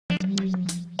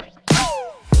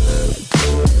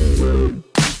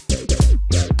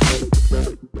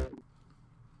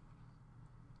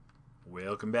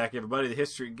Welcome back, everybody. The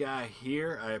History Guy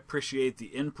here. I appreciate the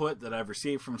input that I've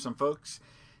received from some folks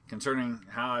concerning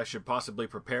how I should possibly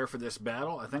prepare for this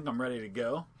battle. I think I'm ready to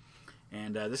go.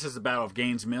 And this is the Battle of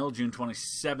Gaines Mill, June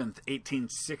 27th,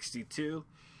 1862.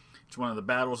 It's one of the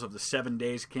battles of the 7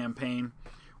 Days Campaign,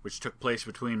 which took place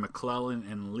between McClellan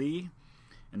and Lee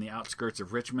in the outskirts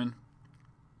of Richmond.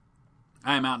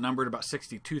 I am outnumbered about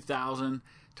 62,000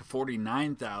 to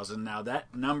 49,000. Now,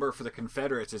 that number for the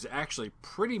Confederates is actually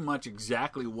pretty much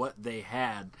exactly what they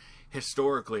had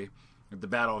historically at the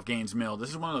Battle of Gaines Mill. This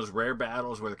is one of those rare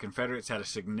battles where the Confederates had a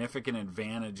significant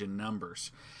advantage in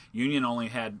numbers. Union only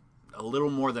had a little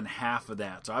more than half of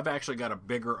that. So I've actually got a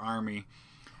bigger army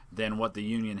than what the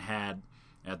Union had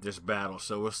at this battle.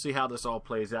 So we'll see how this all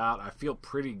plays out. I feel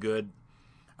pretty good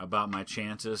about my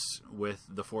chances with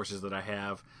the forces that I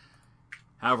have.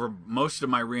 However, most of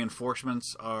my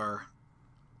reinforcements are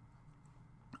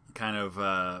kind of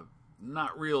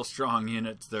not real strong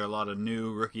units. There are a lot of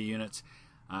new rookie units.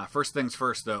 First things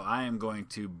first, though, I am going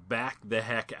to back the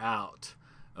heck out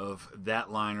of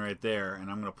that line right there, and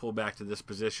I'm going to pull back to this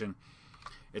position.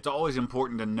 It's always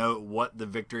important to note what the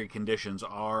victory conditions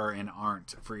are and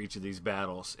aren't for each of these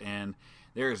battles, and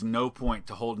there is no point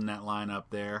to holding that line up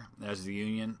there as the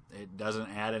Union. It doesn't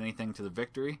add anything to the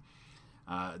victory.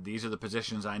 These are the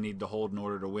positions I need to hold in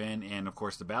order to win, and of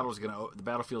course the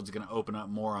battlefield is going to open up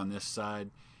more on this side.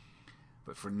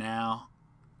 But for now,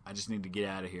 I just need to get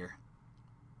out of here.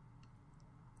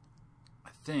 I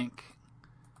think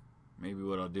maybe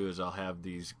what I'll do is I'll have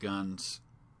these guns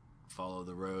follow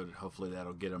the road. Hopefully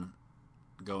that'll get them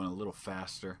going a little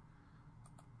faster.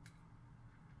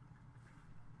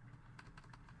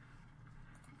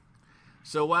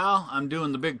 So while I'm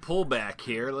doing the big pullback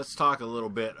here, let's talk a little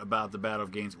bit about the Battle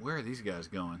of Gaines. Where are these guys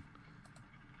going?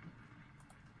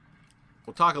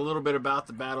 We'll talk a little bit about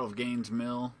the Battle of Gaines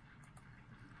Mill.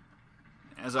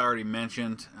 As I already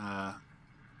mentioned,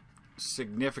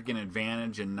 significant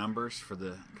advantage in numbers for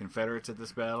the Confederates at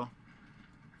this battle,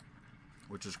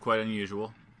 which is quite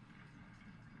unusual.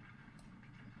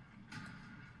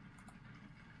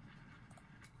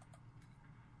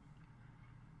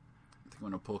 I'm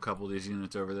going to pull a couple of these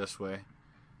units over this way.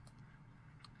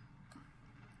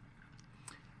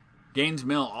 Gaines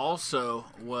Mill also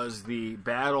was the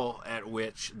battle at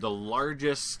which the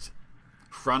largest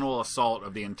frontal assault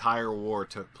of the entire war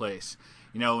took place.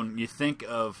 You know, when you think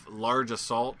of large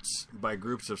assaults by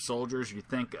groups of soldiers, you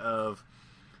think of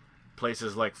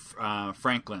places like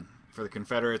Franklin for the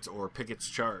Confederates or Pickett's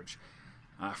Charge.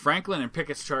 Franklin and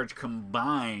Pickett's Charge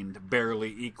combined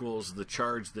barely equals the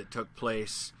charge that took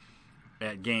place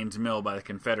at Gaines Mill by the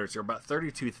Confederates. There were about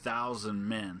 32,000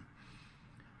 men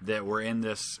that were in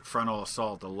this frontal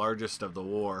assault, the largest of the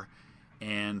war.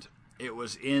 And it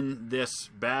was in this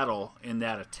battle, in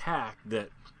that attack, that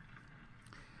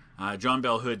John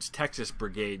Bell Hood's Texas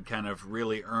Brigade kind of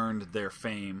really earned their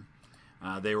fame.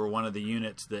 They were one of the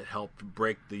units that helped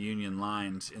break the Union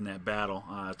lines in that battle.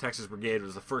 Texas Brigade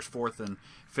was the 1st, 4th, and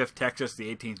 5th Texas,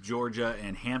 the 18th Georgia,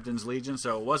 and Hampton's Legion.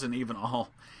 So it wasn't even all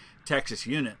Texas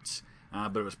units.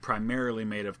 But it was primarily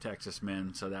made of Texas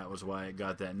men, so that was why it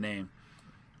got that name.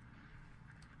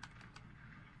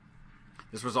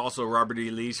 This was also Robert E.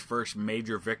 Lee's first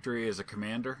major victory as a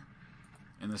commander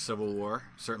in the Civil War.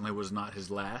 Certainly was not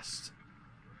his last.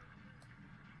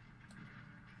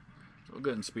 So we'll go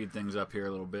ahead and speed things up here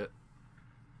a little bit.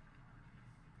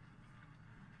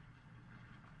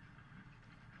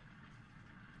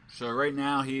 So right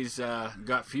now he's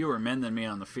got fewer men than me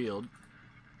on the field.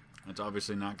 It's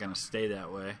obviously not going to stay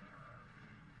that way.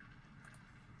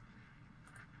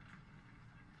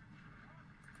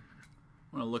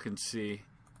 I want to look and see.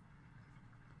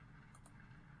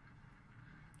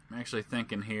 I'm actually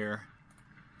thinking here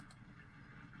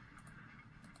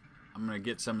I'm going to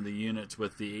get some of the units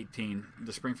with the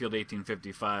Springfield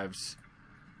 1855s.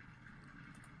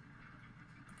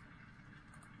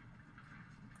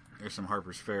 There's some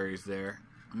Harper's Ferries there.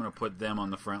 I'm going to put them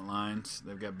on the front lines.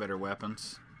 They've got better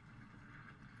weapons.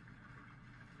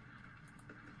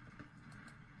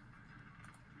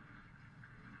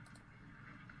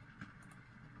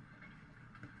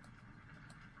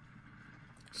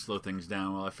 Slow things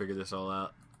down while I figure this all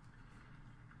out.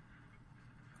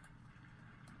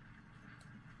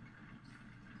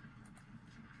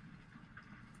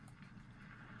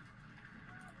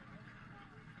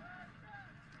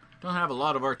 Don't have a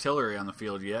lot of artillery on the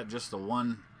field yet, just the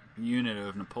one unit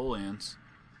of Napoleon's.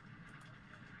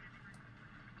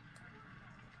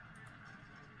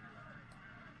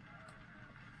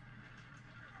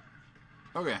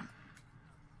 Okay.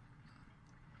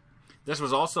 This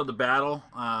was also the battle,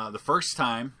 the first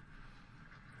time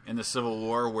in the Civil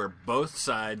War where both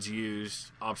sides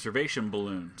used observation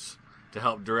balloons to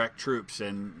help direct troops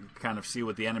and kind of see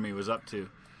what the enemy was up to.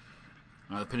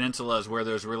 The Peninsula is where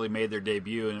those really made their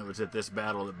debut, and it was at this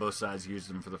battle that both sides used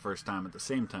them for the first time at the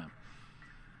same time.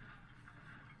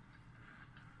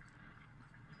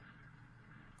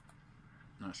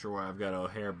 Not sure why I've got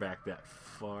O'Hare back that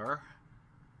far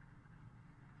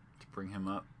to bring him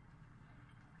up.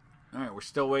 Alright, we're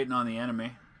still waiting on the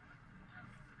enemy.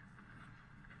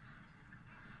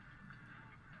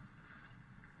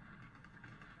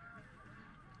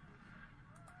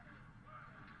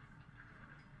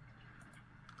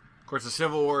 Of course, the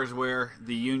Civil War is where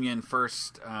the Union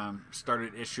first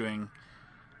started issuing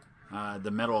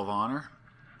the Medal of Honor.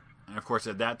 And, of course,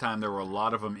 at that time, there were a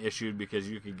lot of them issued because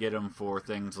you could get them for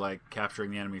things like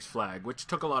capturing the enemy's flag, which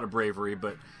took a lot of bravery,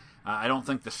 but I don't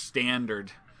think the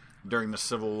standard during the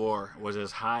Civil War was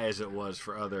as high as it was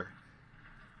for other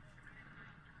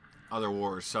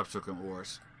wars, subsequent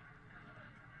wars.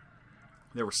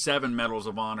 There were 7 Medals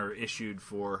of Honor issued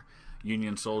for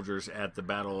Union soldiers at the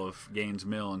Battle of Gaines'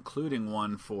 Mill, including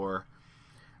one for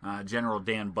General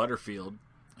Dan Butterfield,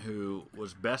 who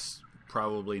was best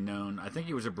probably known. I think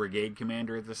he was a brigade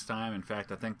commander at this time. In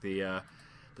fact, I think the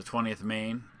 20th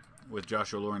Maine with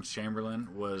Joshua Lawrence Chamberlain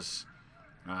was,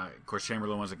 of course,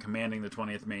 Chamberlain wasn't commanding the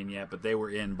 20th Maine yet, but they were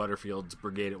in Butterfield's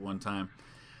brigade at one time.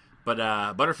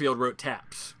 But Butterfield wrote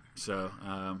taps, so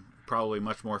probably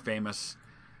much more famous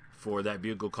for that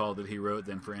bugle call that he wrote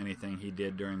than for anything he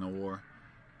did during the war.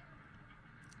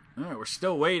 All right, we're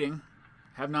still waiting.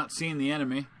 Have not seen the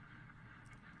enemy.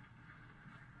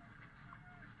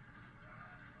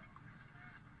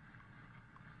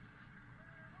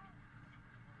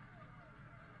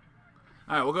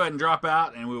 All right, we'll go ahead and drop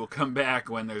out, and we will come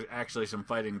back when there's actually some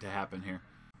fighting to happen here.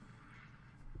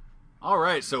 All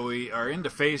right, so we are into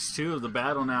phase 2 of the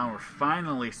battle now. We're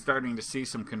finally starting to see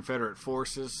some Confederate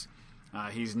forces.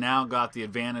 He's now got the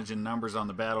advantage in numbers on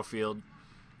the battlefield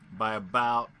by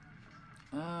about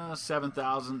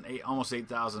 7,000, almost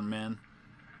 8,000 men.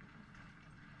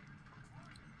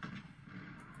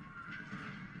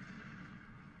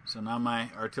 So now my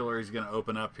artillery is going to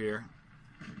open up here.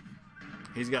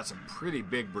 He's got some pretty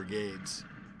big brigades.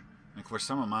 And of course,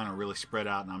 some of mine are really spread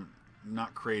out, and I'm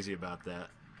not crazy about that.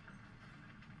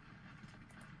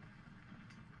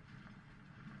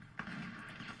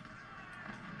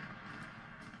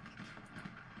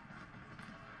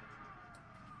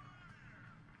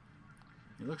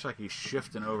 It looks like he's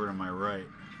shifting over to my right.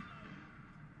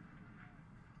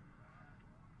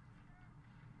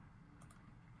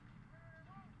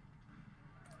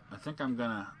 I think I'm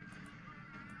gonna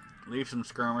leave some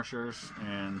skirmishers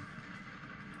and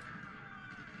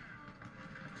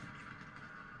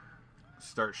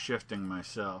start shifting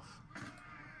myself.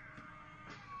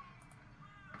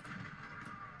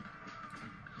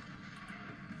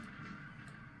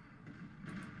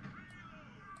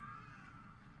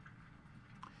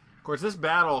 Of course, this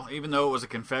battle, even though it was a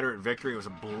Confederate victory, it was a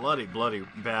bloody, bloody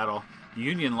battle. The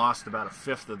Union lost about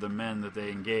 1/5 of the men that they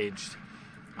engaged,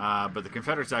 but the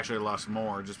Confederates actually lost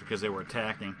more just because they were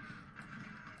attacking.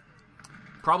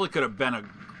 Probably could have been a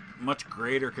much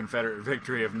greater Confederate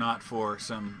victory if not for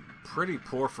some pretty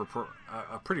poor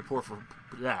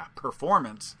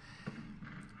performance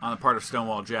on the part of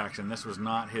Stonewall Jackson. This was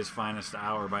not his finest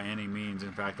hour by any means.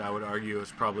 In fact, I would argue it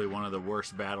was probably one of the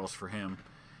worst battles for him.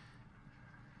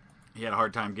 He had a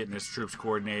hard time getting his troops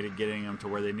coordinated, getting them to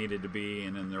where they needed to be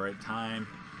and in the right time.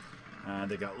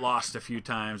 They got lost a few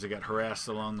times. They got harassed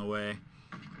along the way.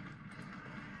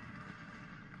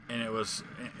 And it was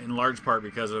in large part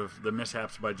because of the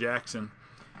mishaps by Jackson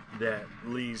that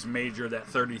Lee's major, that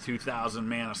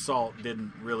 32,000-man assault,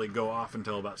 didn't really go off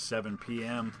until about 7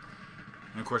 p.m.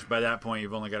 And, of course, by that point,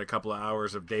 you've only got a couple of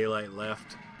hours of daylight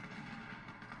left.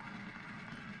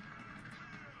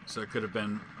 So it could have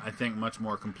been, I think, much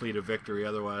more complete a victory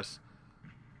otherwise.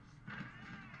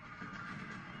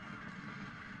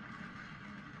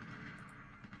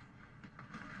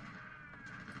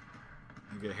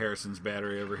 I'll get Harrison's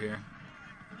battery over here.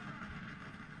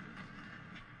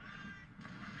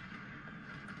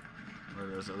 Where are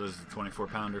those? Oh, those are the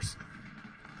 24-pounders.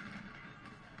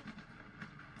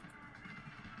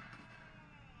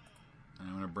 And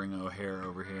I'm going to bring O'Hare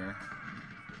over here.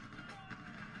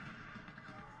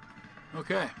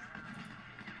 Okay.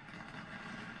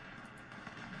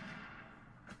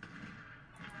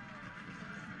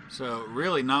 So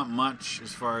really not much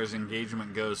as far as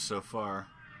engagement goes so far.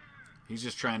 He's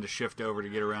just trying to shift over to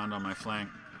get around on my flank.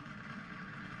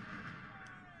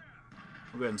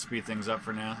 We'll go ahead and speed things up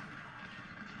for now.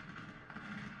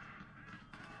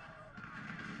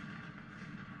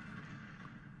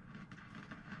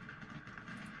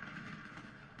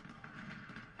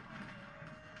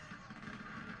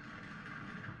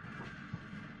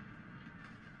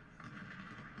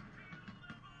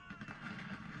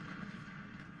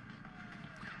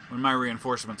 When my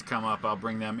reinforcements come up, I'll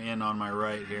bring them in on my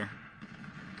right here.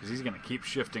 Because he's going to keep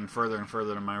shifting further and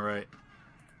further to my right.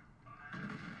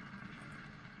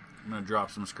 I'm going to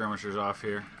drop some skirmishers off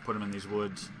here. Put them in these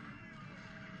woods.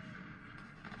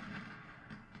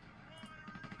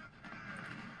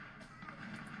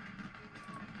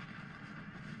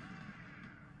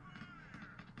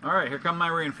 Alright, here come my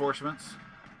reinforcements.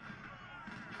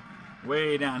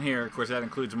 Way down here, of course that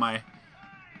includes my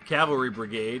cavalry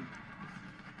brigade.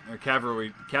 Or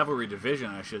cavalry division,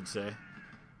 I should say.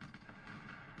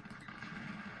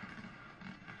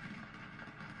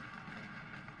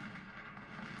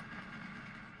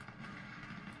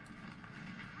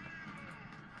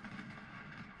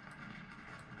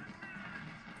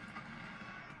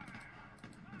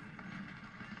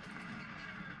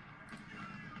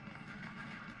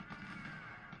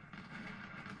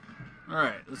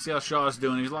 Alright, let's see how Shaw's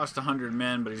doing. He's lost 100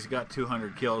 men, but he's got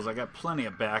 200 kills. I got plenty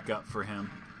of backup for him.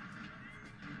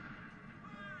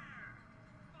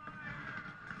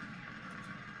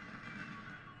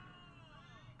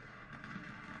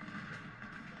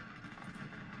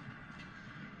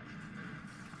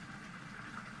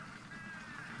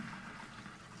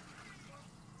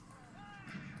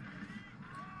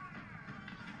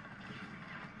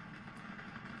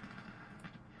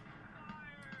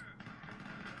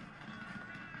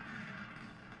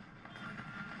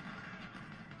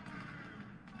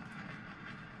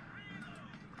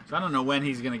 So I don't know when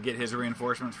he's going to get his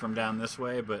reinforcements from down this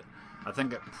way, but I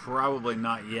think probably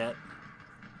not yet.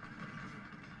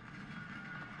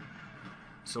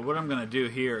 So what I'm going to do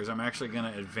here is I'm actually going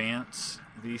to advance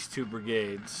these two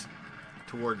brigades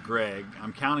toward Greg.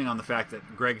 I'm counting on the fact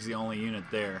that Greg's the only unit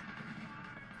there.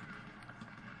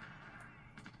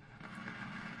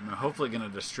 I'm hopefully going to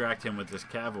distract him with this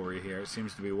cavalry here. It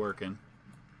seems to be working.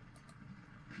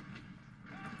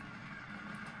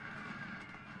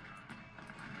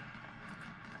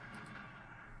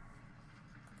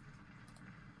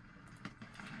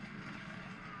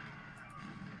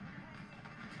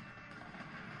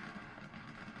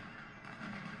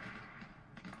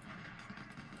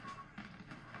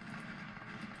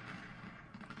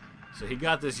 So he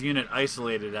got this unit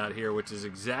isolated out here, which is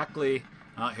exactly...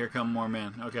 Oh, here come more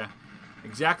men. Okay.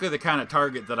 Exactly the kind of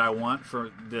target that I want for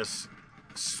this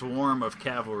swarm of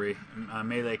cavalry,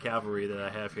 melee cavalry that I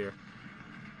have here.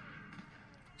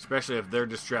 Especially if they're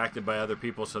distracted by other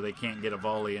people so they can't get a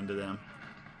volley into them.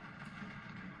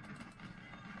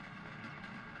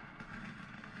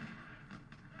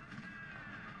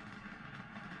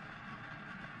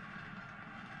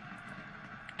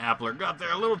 Appler got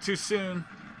there a little too soon.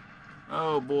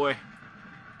 Oh boy.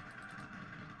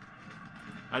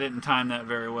 I didn't time that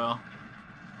very well.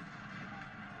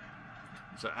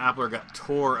 So Appler got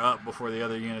tore up before the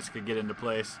other units could get into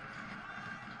place.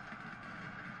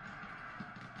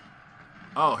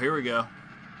 Oh, here we go.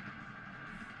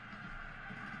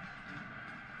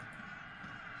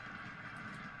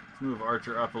 Let's move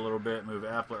Archer up a little bit, move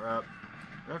Appler up.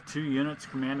 Do I have 2 units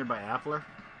commanded by Appler?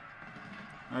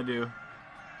 I do.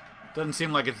 Doesn't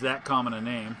seem like it's that common a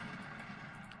name.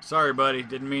 Sorry, buddy.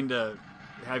 Didn't mean to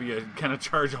have you kind of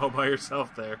charge all by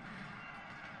yourself there.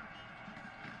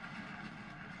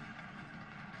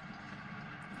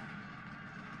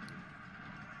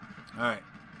 Alright.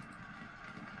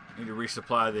 Need to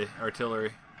resupply the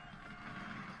artillery.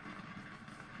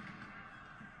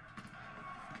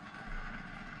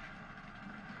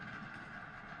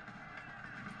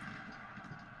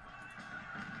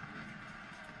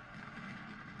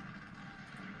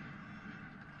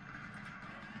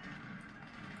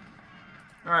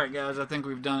 Alright guys, I think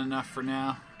we've done enough for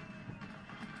now.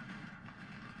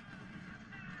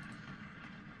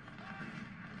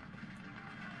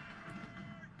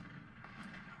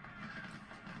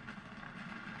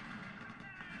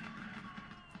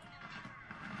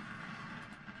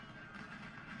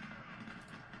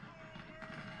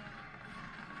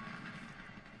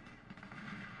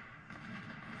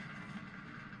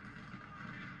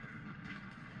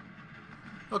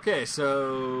 Okay,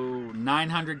 so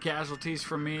 900 casualties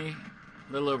for me,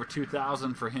 a little over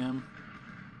 2,000 for him.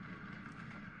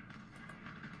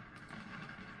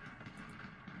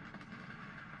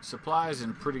 Supplies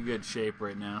in pretty good shape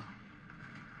right now.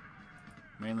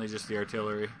 Mainly just the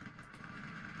artillery.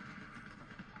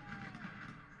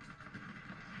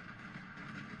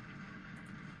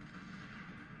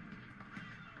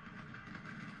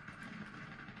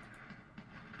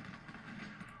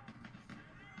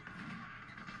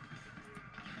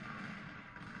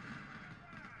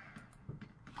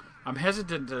 I'm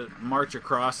hesitant to march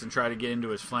across and try to get into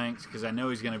his flanks because I know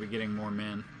he's going to be getting more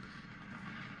men.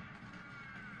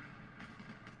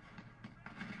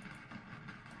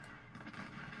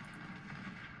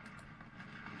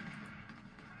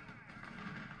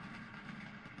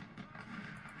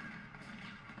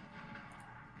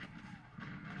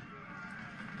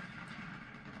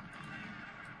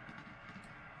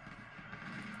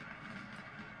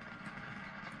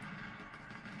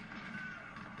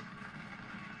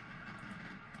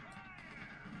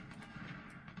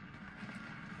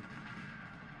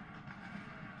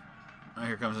 Oh,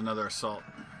 here comes another assault.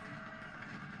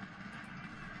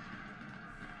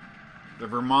 The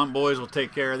Vermont boys will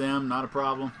take care of them, not a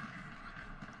problem.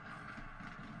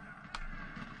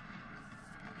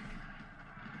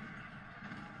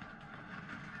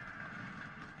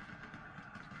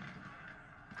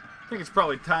 I think it's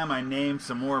probably time I name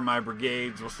some more of my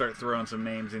brigades. We'll start throwing some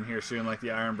names in here soon, like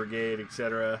the Iron Brigade,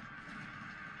 etc.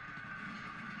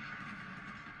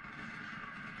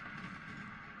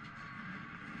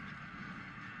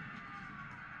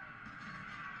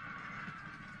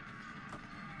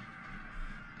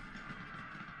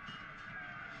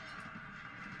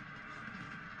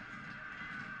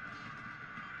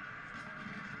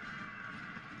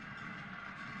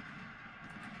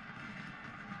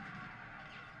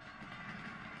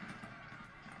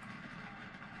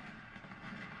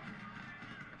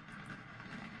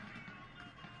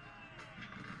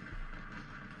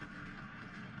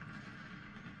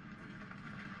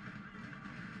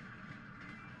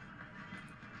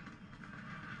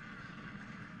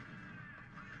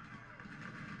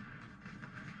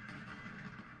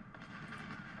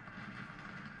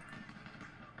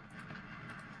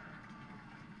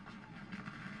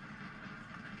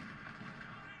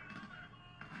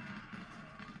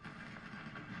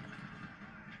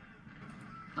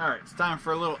 Alright, it's time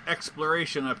for a little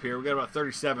exploration up here. We've got about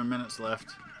 37 minutes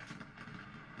left.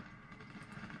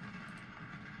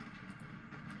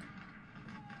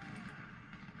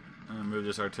 I'm going to move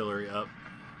this artillery up.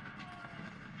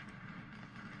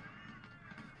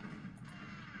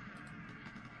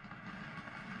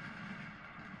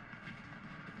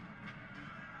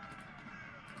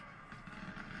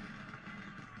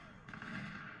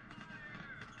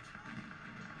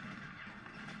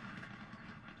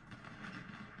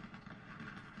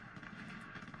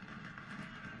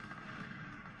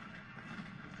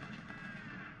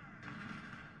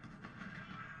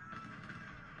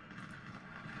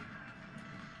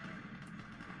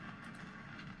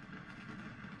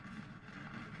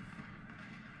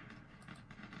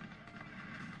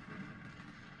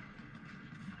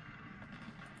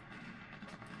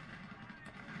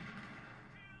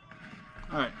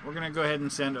 Alright, we're going to go ahead and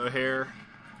send O'Hare.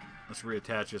 Let's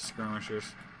reattach his skirmishers.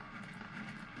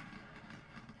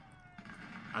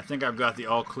 I think I've got the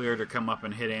all clear to come up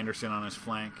and hit Anderson on his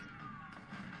flank.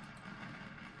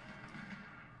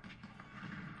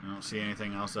 I don't see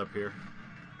anything else up here.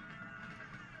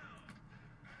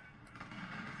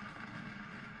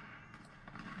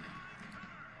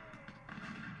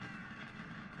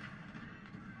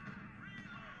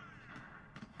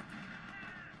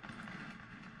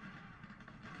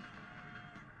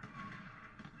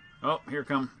 Oh, here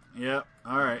come. Yep,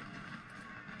 alright.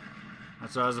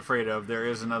 That's what I was afraid of. There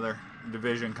is another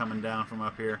division coming down from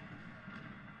up here.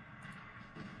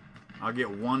 I'll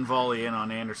get one volley in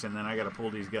on Anderson, then I gotta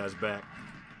pull these guys back.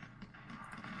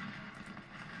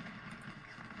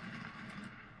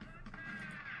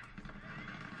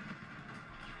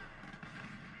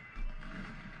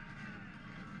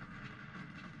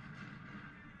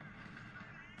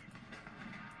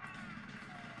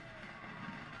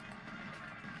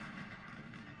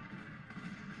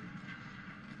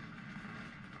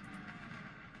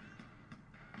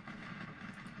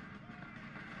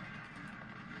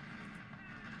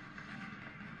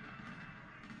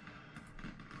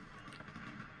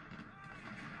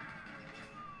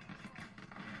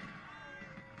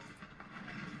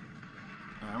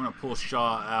 I'm going to pull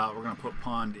Shaw out. We're going to put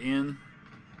Pond in.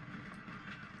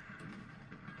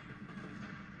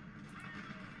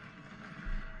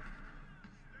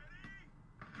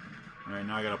 Alright,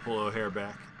 now I got to pull O'Hare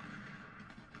back.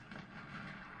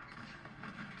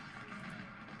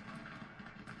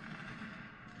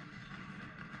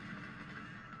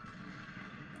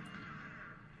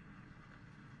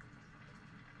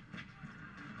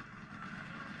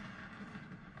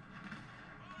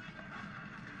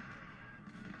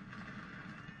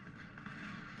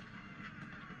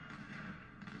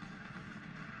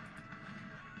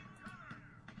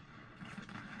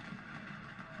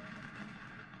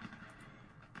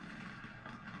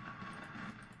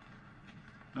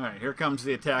 Alright, here comes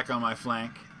the attack on my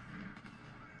flank.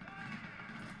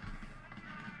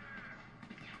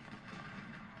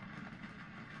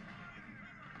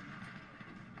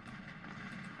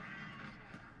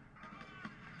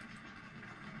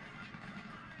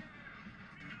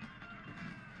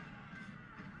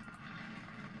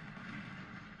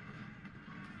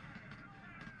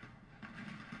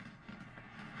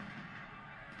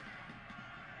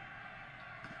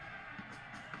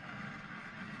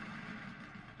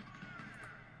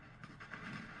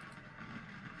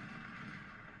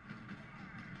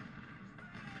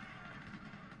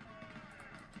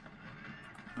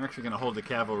 I'm actually going to hold the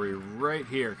cavalry right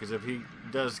here, because if he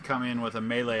does come in with a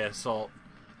melee assault,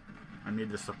 I need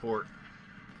the support.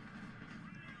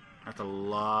 That's a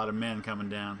lot of men coming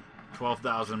down.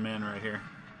 12,000 men right here.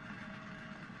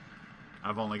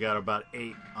 I've only got about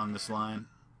 8 on this line.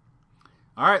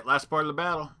 Alright, last part of the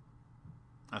battle.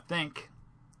 I think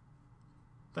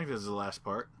this is the last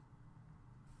part.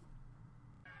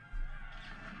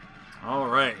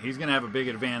 Alright, he's going to have a big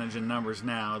advantage in numbers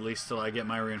now, at least till I get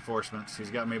my reinforcements.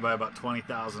 He's got me by about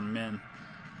 20,000 men.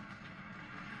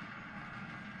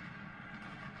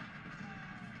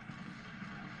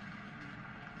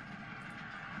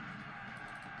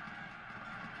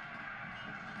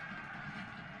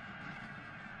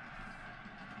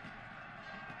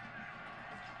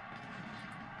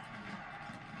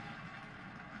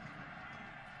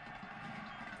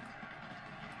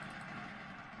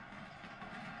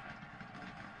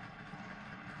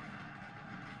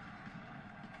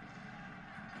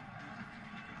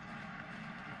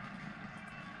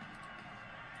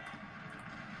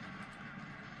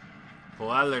 Pull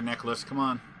out of there, Nicholas. Come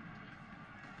on.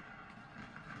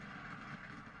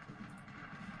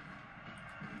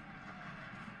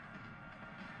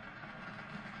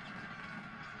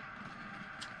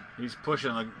 He's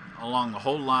pushing along the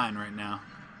whole line right now.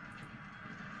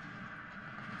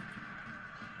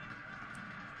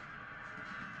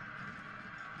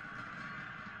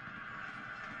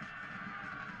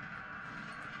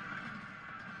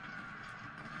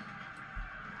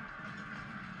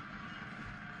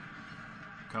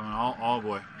 Coming, oh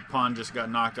boy. Pond just got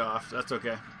knocked off. That's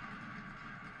okay.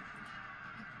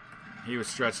 He was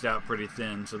stretched out pretty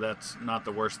thin, so that's not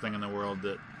the worst thing in the world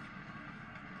that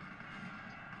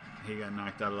he got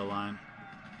knocked out of the line.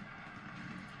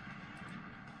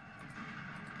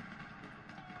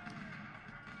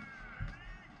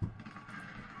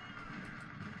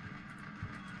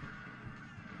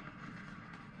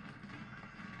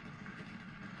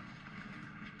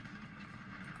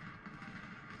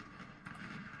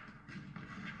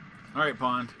 Alright,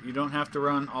 Pond, you don't have to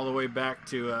run all the way back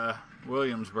to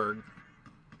Williamsburg.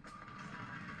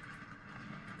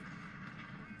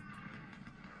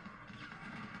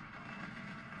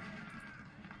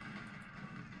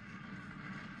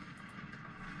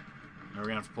 Now we're going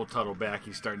to have to pull Tuttle back.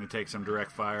 He's starting to take some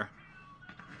direct fire.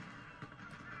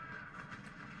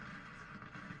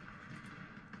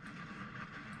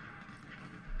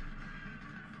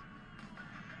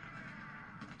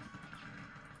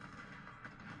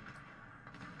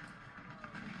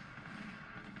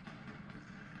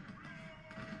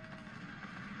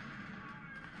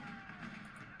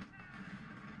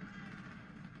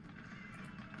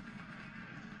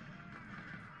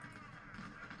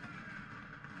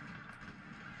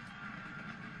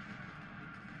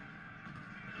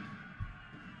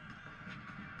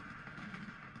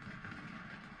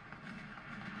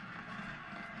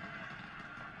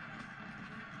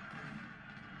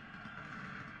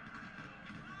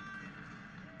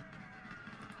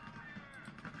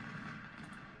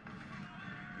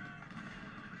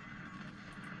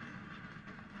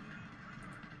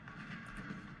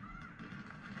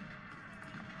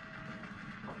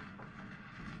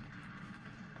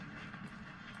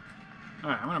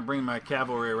 Alright, I'm going to bring my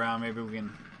cavalry around. Maybe we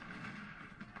can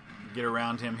get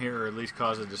around him here, or at least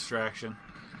cause a distraction.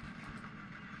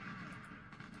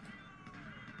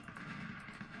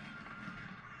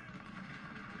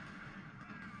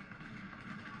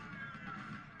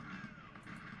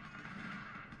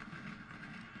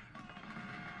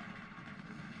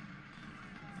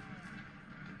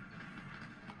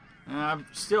 And I've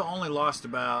still only lost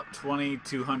about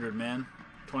 2,200 men,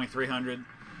 2,300.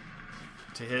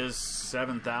 To his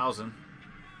 7,000.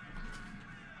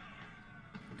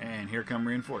 And here come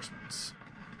reinforcements.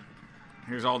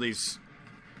 Here's all these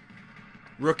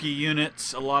rookie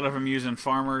units, a lot of them using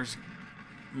farmers'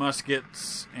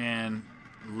 muskets and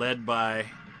led by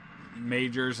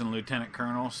majors and lieutenant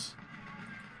colonels.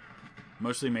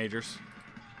 Mostly majors.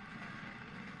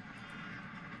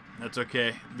 That's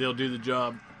okay. They'll do the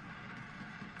job.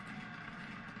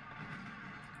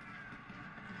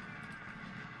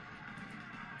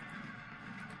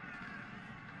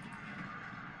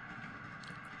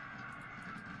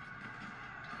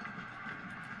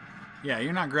 Yeah,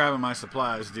 you're not grabbing my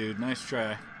supplies, dude. Nice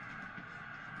try.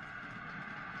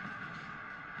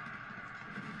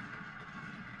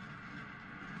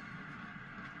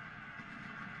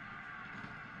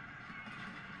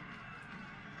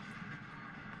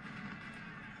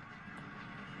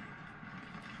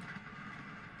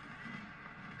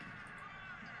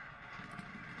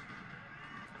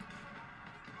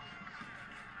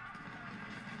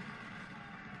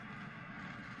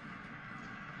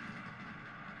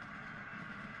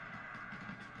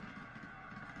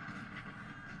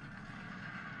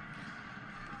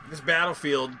 This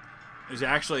battlefield is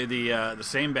actually the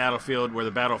same battlefield where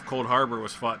the Battle of Cold Harbor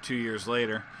was fought 2 years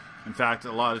later. In fact,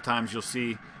 a lot of times you'll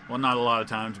see, well, not a lot of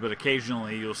times, but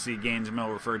occasionally you'll see Gaines Mill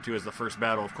referred to as the first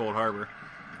Battle of Cold Harbor.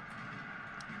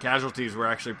 Casualties were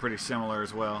actually pretty similar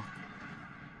as well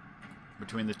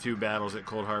between the two battles at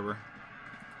Cold Harbor.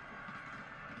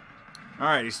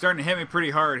 Alright, he's starting to hit me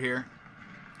pretty hard here.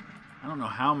 I don't know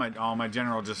how my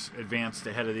general just advanced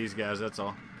ahead of these guys, that's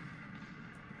all.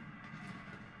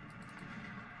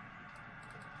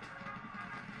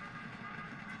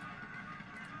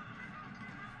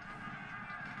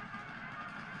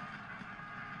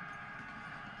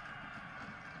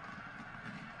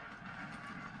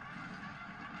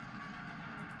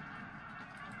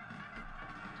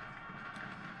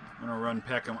 I'm going to run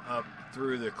Peckham up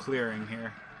through the clearing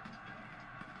here.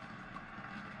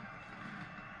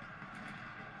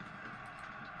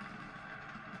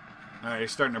 Alright,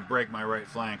 he's starting to break my right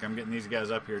flank. I'm getting these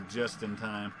guys up here just in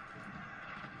time.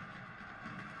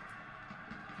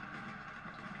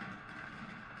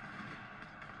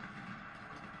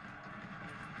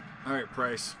 Alright,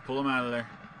 Price, pull them out of there.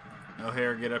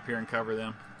 O'Hare, get up here and cover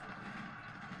them.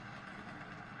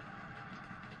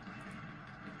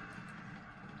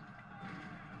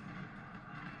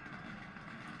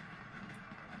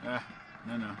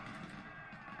 No.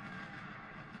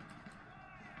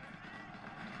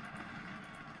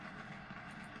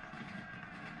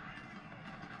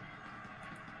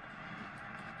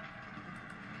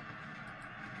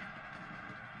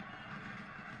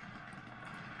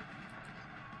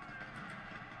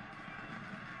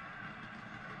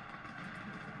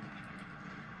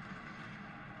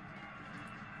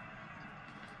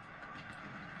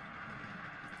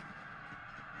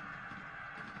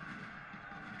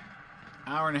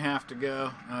 Hour and a half to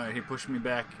go. Alright, he pushed me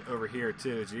back over here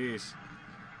too. Jeez.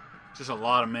 Just a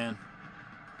lot of men.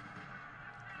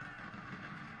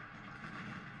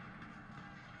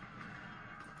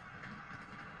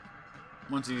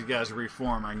 Once these guys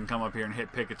reform, I can come up here and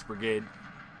hit Pickett's brigade.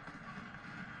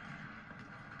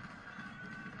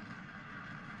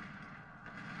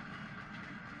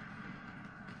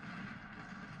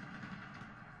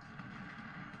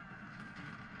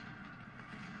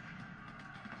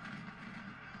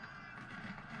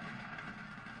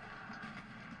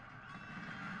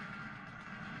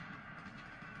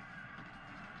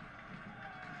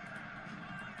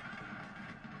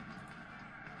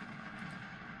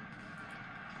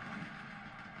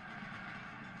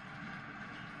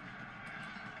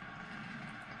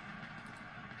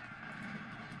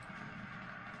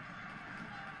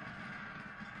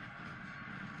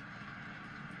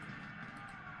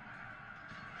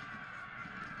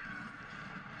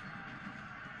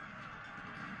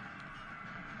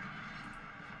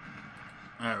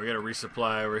 Alright, we got to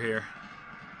resupply over here.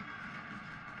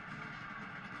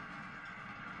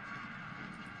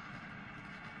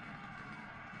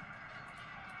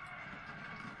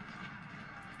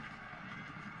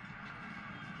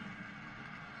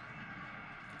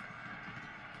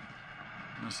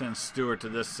 I'm going to send Stewart to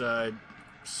this side.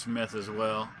 Smith as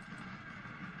well.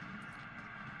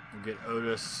 We'll get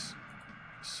Otis,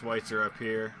 Schweitzer up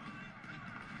here.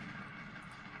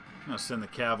 I'm going to send the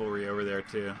cavalry over there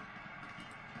too.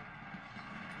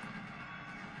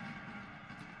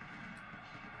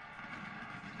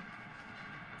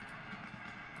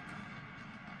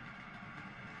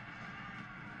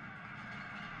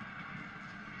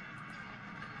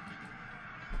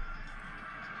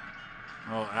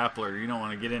 Oh, Appler, you don't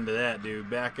want to get into that, dude.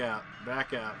 Back out.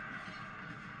 Back out.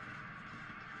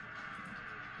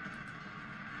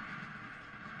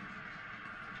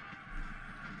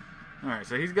 Alright,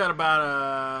 so he's got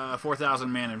about a 4,000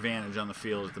 man advantage on the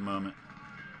field at the moment.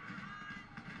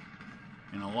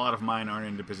 And a lot of mine aren't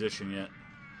into position yet.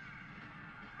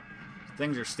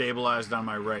 Things are stabilized on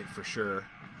my right for sure.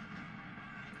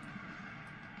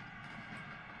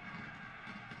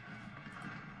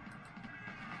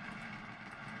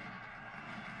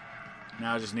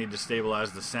 Now I just need to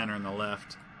stabilize the center and the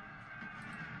left.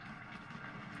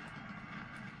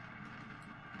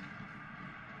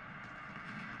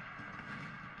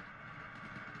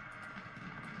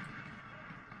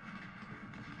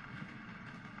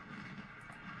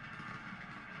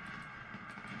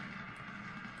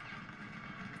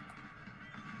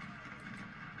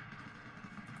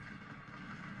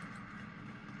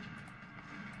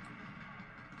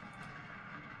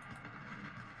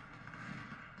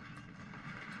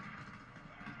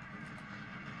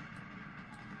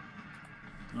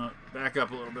 Back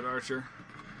up a little bit, Archer.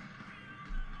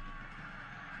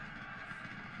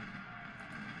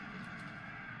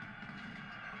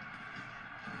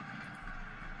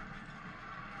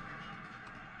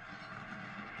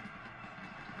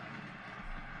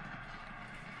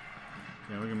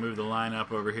 Okay, we can move the line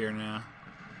up over here now.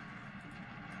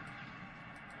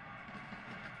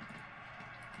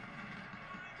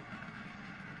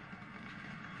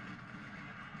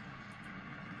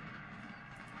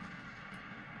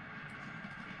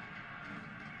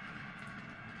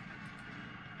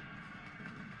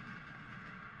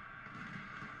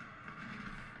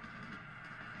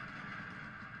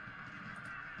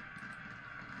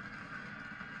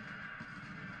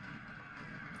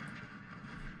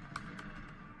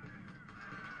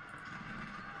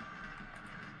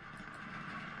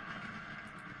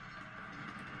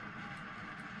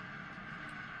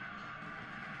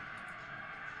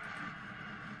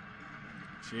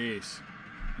 Jeez.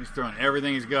 He's throwing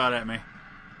everything he's got at me.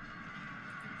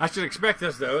 I should expect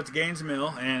this, though. It's Gaines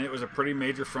Mill, and it was a pretty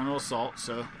major frontal assault,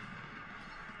 so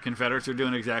Confederates are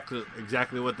doing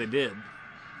exactly what they did.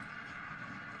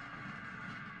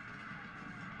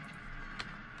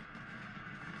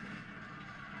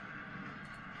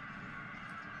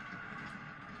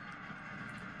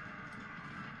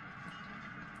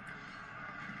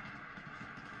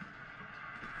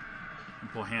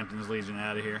 Pull Hampton's Legion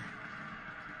out of here.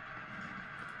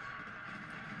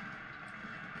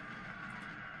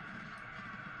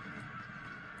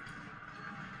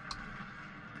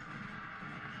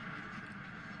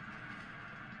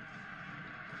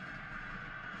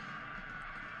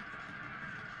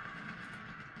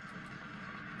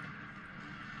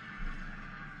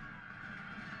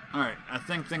 Alright, I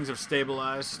think things have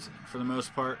stabilized for the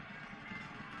most part.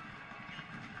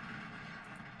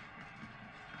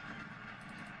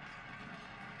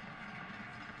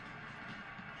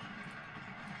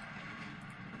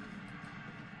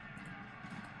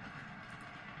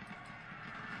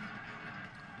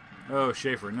 Oh,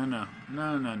 Schaefer, no.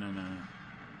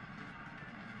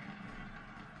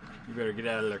 You better get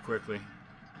out of there quickly.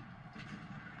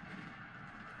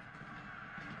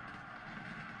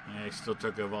 Yeah, he still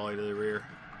took a volley to the rear.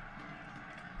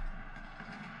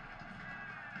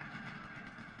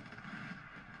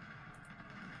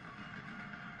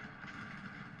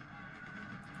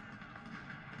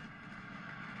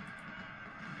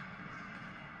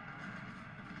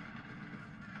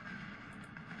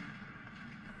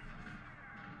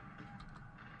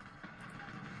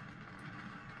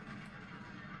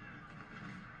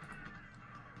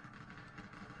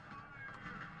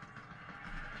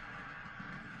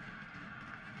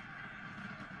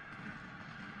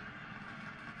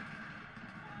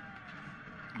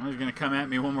 Well, he's going to come at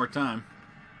me one more time.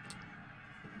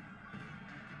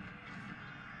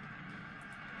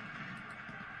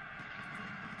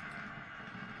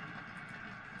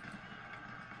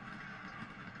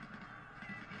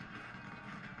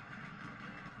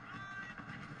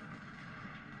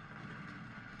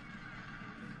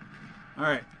 All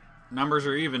right, numbers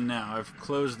are even now. I've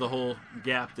closed the whole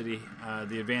gap that the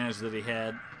advantage that he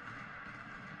had.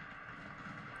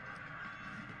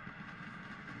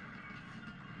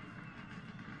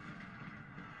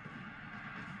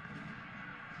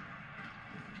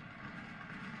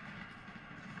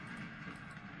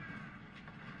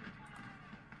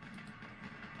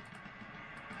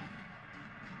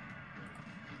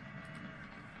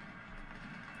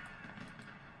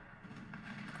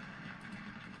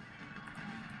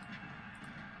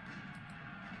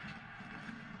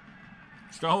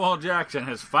 Stonewall Jackson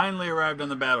has finally arrived on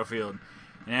the battlefield,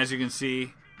 and as you can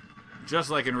see, just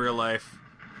like in real life,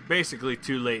 basically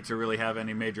too late to really have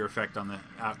any major effect on the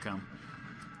outcome.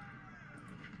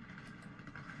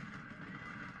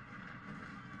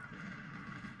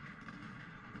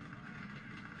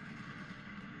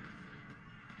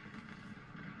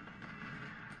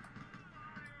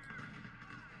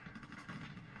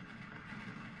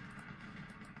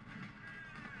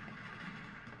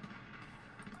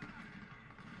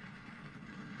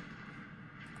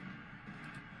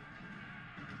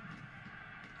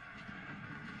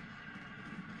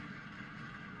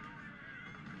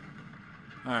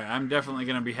 Alright, I'm definitely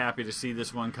going to be happy to see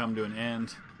this one come to an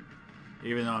end,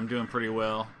 even though I'm doing pretty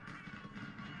well.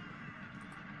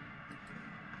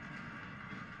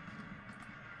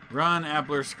 Run,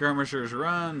 Appler skirmishers,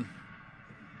 run!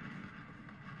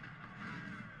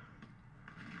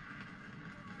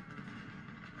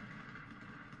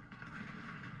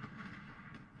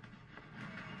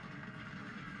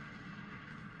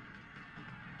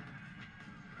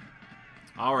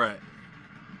 Alright.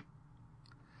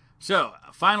 So,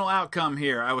 final outcome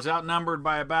here. I was outnumbered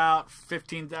by about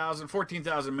 15,000,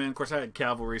 14,000 men. Of course, I had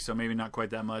cavalry, so maybe not quite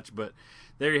that much. But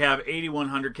there you have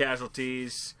 8,100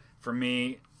 casualties for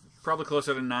me. Probably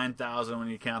closer to 9,000 when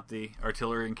you count the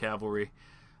artillery and cavalry.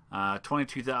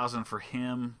 22,000 for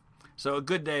him. So, a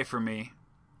good day for me.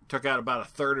 Took out about a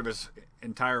third of his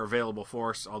entire available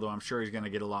force, although I'm sure he's going to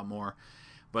get a lot more.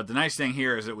 But the nice thing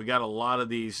here is that we got a lot of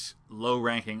these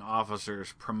low-ranking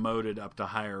officers promoted up to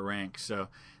higher ranks, so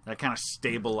that kind of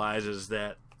stabilizes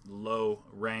that low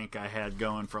rank I had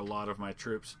going for a lot of my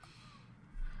troops.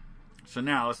 So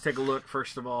now let's take a look.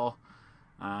 First of all,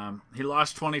 he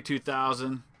lost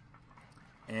 22,000,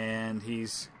 and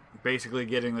he's basically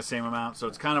getting the same amount, so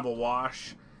it's kind of a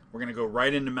wash. We're going to go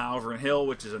right into Malvern Hill,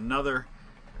 which is another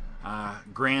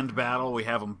grand battle. We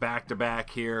have them back-to-back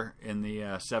here in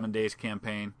the 7 days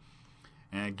campaign.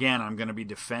 And again, I'm going to be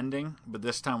defending, but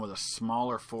this time with a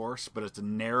smaller force, but it's a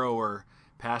narrower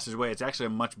passageway. It's actually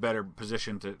a much better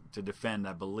position to defend,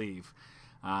 I believe.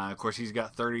 Of course, he's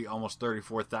got almost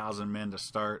 34,000 men to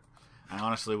start. I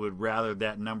honestly would rather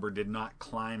that number did not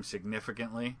climb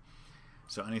significantly.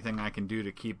 So anything I can do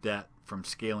to keep that from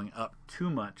scaling up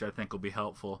too much, I think will be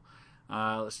helpful.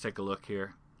 Let's take a look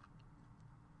here.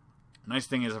 Nice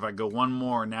thing is if I go one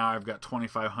more, now I've got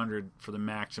 2,500 for the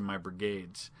max in my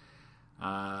brigades.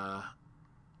 Go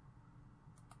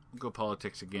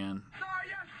politics again.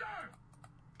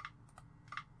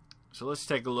 So let's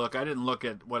take a look. I didn't look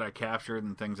at what I captured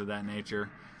and things of that nature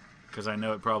because I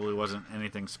know it probably wasn't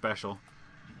anything special.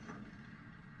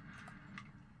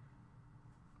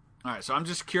 Alright, so I'm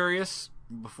just curious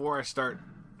before I start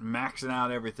maxing out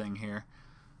everything here.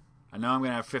 I know I'm going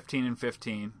to have 15 and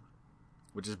 15.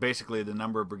 Which is basically the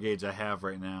number of brigades I have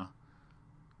right now.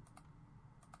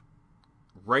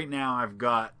 Right now I've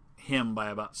got him by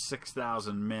about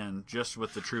 6,000 men just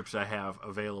with the troops I have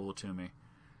available to me.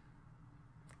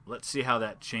 Let's see how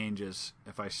that changes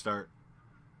if I start.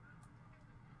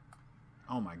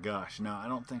 Oh my gosh, no, I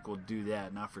don't think we'll do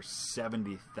that. Not for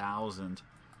 70,000.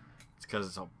 It's because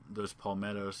it's all those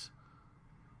palmettos.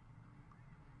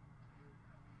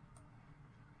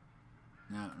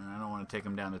 No, I don't want to take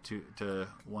him down to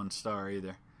 1 star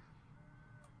either.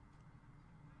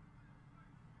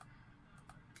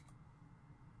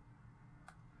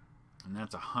 And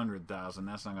that's 100,000.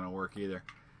 That's not going to work either.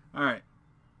 All right.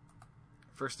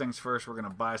 First things first, we're going to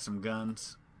buy some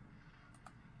guns.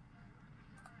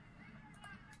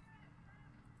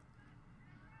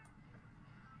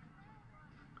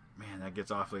 Man, that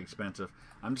gets awfully expensive.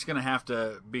 I'm just going to have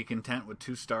to be content with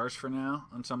 2 stars for now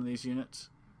on some of these units.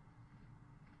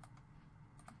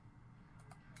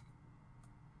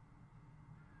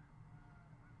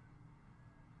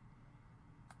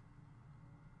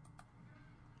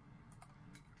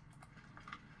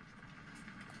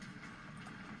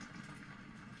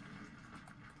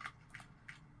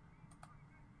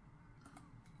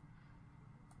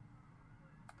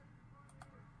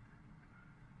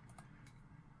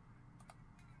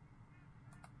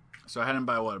 So I had him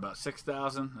by what, about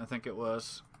 6,000, I think it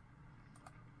was.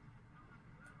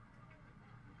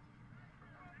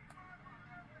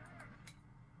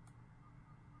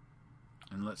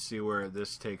 And let's see where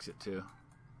this takes it to.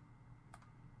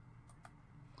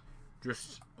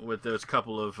 Just with those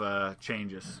couple of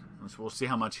changes. We'll see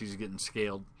how much he's getting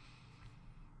scaled.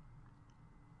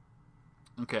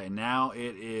 Okay, now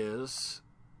it is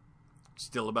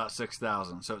still about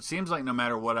 6,000. So it seems like no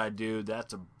matter what I do,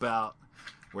 that's about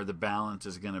where the balance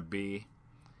is going to be.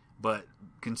 But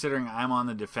considering I'm on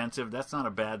the defensive, that's not a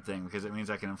bad thing because it means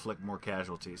I can inflict more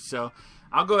casualties. So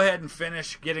I'll go ahead and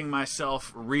finish getting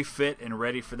myself refit and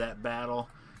ready for that battle.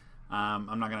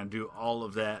 I'm not going to do all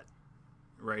of that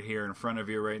right here in front of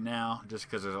you right now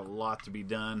just because there's a lot to be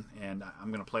done, and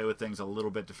I'm going to play with things a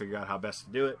little bit to figure out how best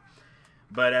to do it.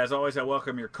 But as always, I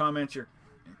welcome your comments, your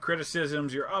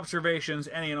criticisms, your observations,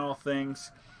 any and all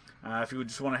things. If you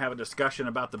just want to have a discussion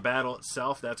about the battle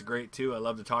itself, that's great too. I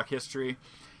love to talk history.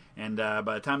 And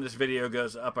by the time this video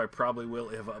goes up, I probably will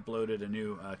have uploaded a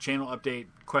new channel update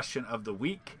question of the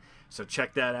week. So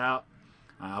check that out.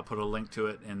 I'll put a link to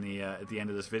it in the at the end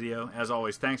of this video. As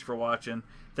always, thanks for watching.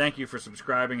 Thank you for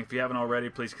subscribing. If you haven't already,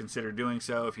 please consider doing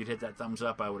so. If you'd hit that thumbs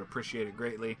up, I would appreciate it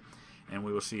greatly. And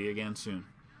we will see you again soon.